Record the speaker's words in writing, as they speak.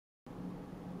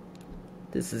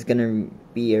This is gonna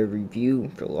be a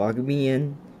review for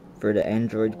Logmein for the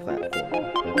Android platform.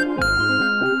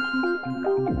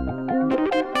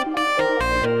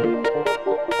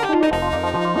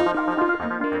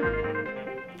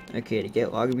 Okay, to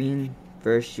get Logmein,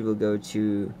 first you will go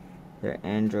to their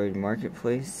Android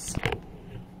marketplace.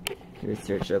 You would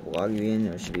search up Logmein,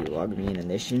 or it should be Logmein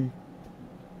Edition.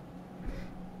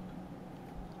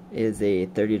 It is a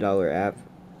 $30 app.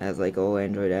 As like all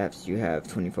Android apps, you have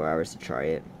 24 hours to try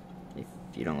it. If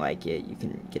you don't like it, you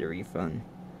can get a refund.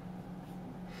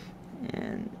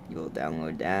 And you will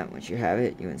download that. Once you have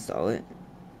it, you install it.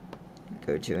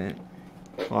 Go to it.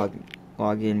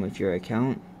 Log in with your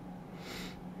account.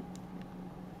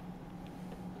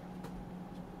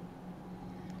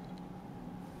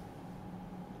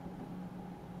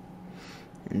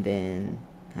 And then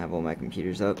have all my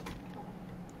computers up.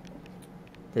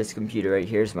 This computer right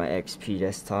here is my XP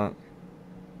desktop.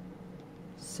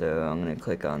 So I'm going to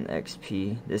click on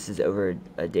XP. This is over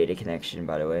a data connection,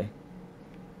 by the way.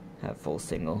 Have full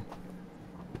single.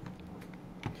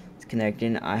 It's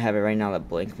connecting. I have it right now to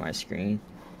blink my screen.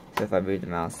 So if I move the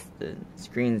mouse, the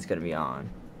screen is going to be on,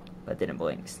 but then it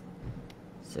blinks.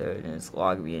 So there's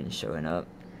Logmein showing up.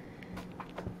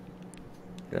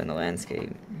 Go in the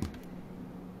landscape.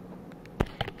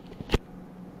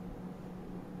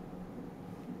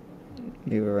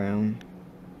 Move around.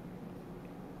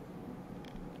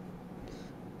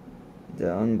 To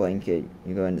unblank it,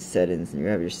 you go into settings, and you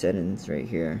have your settings right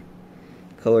here.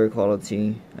 Color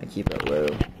quality, I keep it low.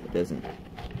 It doesn't.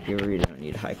 You really don't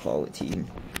need high quality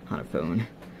on a phone.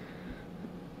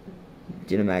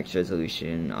 Do the max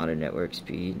resolution, auto network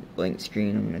speed, blank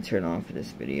screen. I'm gonna turn off for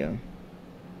this video.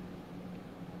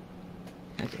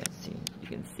 Okay, see. You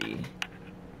can see.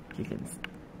 You can.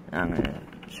 I'm gonna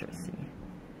try to see.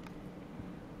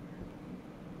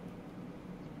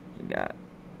 You got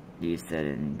these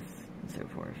settings and so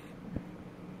forth.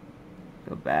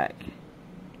 Go back.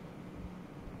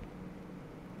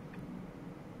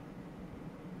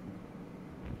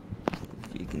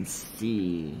 You can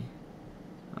see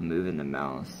I'm moving the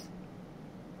mouse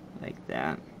like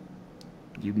that.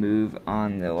 You move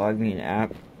on the Logmein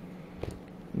app,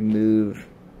 you move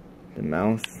the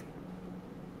mouse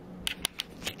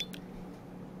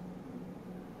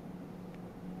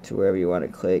to wherever you want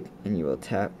to click, and you will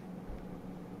tap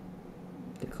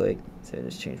to click. So I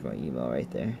just changed my email right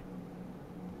there.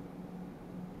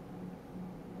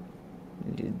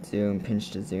 You do zoom, pinch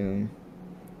to zoom.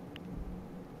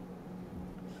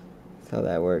 That's how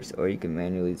that works. Or you can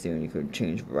manually zoom. You can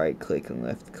change right click and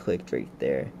left click right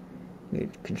there. You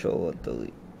can control alt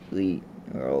delete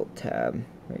or alt tab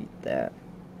right that.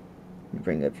 You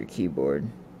bring up your keyboard,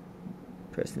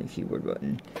 pressing the keyboard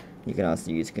button. You can also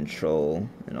use control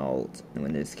and alt and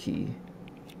Windows key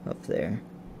up there.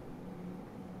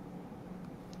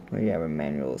 Or you have a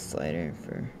manual slider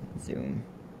for zoom.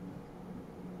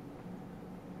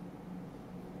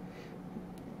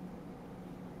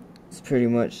 It's pretty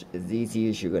much as easy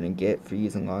as you're going to get for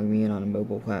using Logmein on a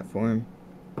mobile platform.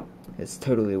 It's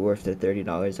totally worth the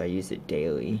 $30. I use it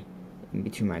daily in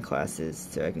between my classes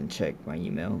so I can check my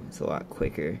email. It's a lot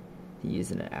quicker than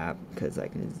using an app because I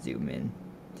can zoom in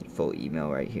to full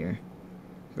email right here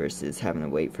versus having to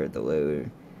wait for it to load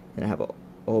and have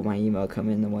all my email come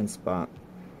in one spot.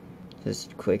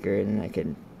 Just quicker, and then I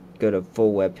can go to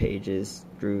full web pages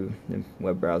through the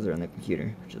web browser on the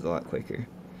computer, which is a lot quicker.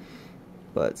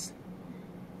 But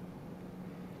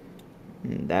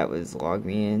that was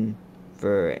Logmein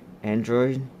for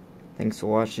Android. Thanks for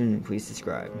watching, and please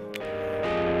subscribe.